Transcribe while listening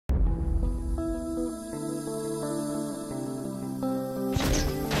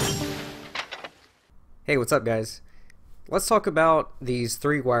Hey, what's up guys? Let's talk about these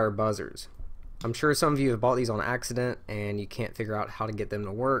 3-wire buzzers. I'm sure some of you have bought these on accident and you can't figure out how to get them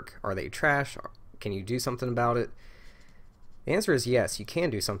to work. Are they trash? Can you do something about it? The answer is yes, you can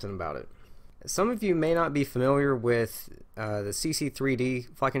do something about it. Some of you may not be familiar with the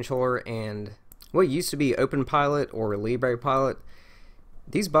CC3D flight controller and what used to be OpenPilot or Libre Pilot.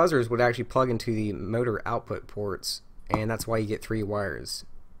 These buzzers would actually plug into the motor output ports, and that's why you get 3 wires.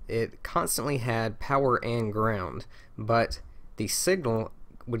 It constantly had power and ground, but the signal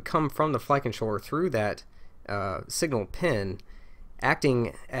would come from the flight controller through that signal pin,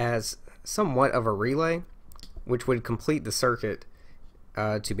 acting as somewhat of a relay, which would complete the circuit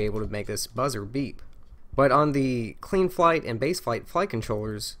to be able to make this buzzer beep. But on the Cleanflight and Betaflight flight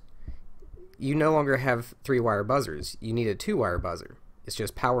controllers, you no longer have 3-wire buzzers. You need a 2-wire buzzer. It's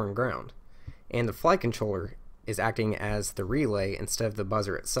just power and ground. And the flight controller is acting as the relay instead of the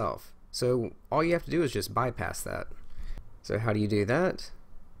buzzer itself. So all you have to do is just bypass that. So how do you do that?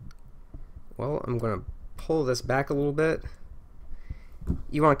 Well, I'm going to pull this back a little bit.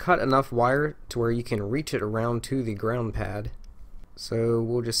 You want to cut enough wire to where you can reach it around to the ground pad. So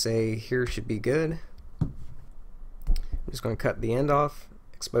we'll just say here should be good. I'm just going to cut the end off,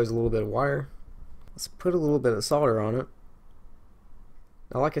 expose a little bit of wire. Let's put a little bit of solder on it.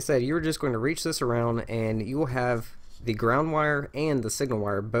 Now, like I said, you're just going to reach this around and you will have the ground wire and the signal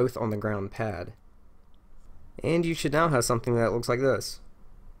wire both on the ground pad. And you should now have something that looks like this.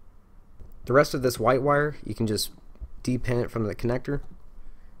 The rest of this white wire, you can just depin it from the connector.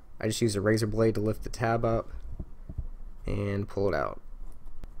 I just use a razor blade to lift the tab up and pull it out.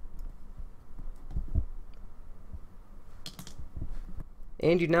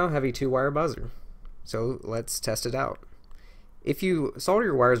 And you now have a 2-wire buzzer. So let's test it out. If you solder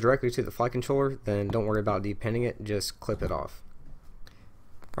your wires directly to the flight controller, then don't worry about depinning it, just clip it off.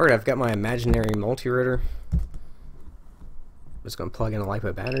 Alright, I've got my imaginary multi-rotor. I'm just going to plug in a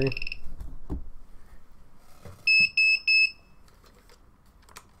LiPo battery.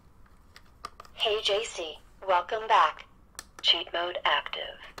 Hey JC, welcome back. Cheat mode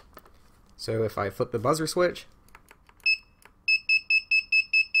active. So if I flip the buzzer switch,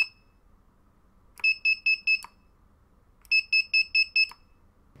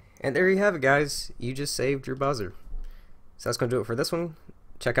 and there you have it guys, you just saved your buzzer. So that's going to do it for this one.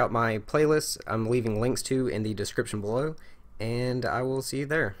 Check out my playlist I'm leaving links to in the description below, and I will see you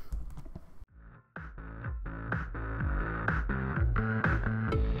there.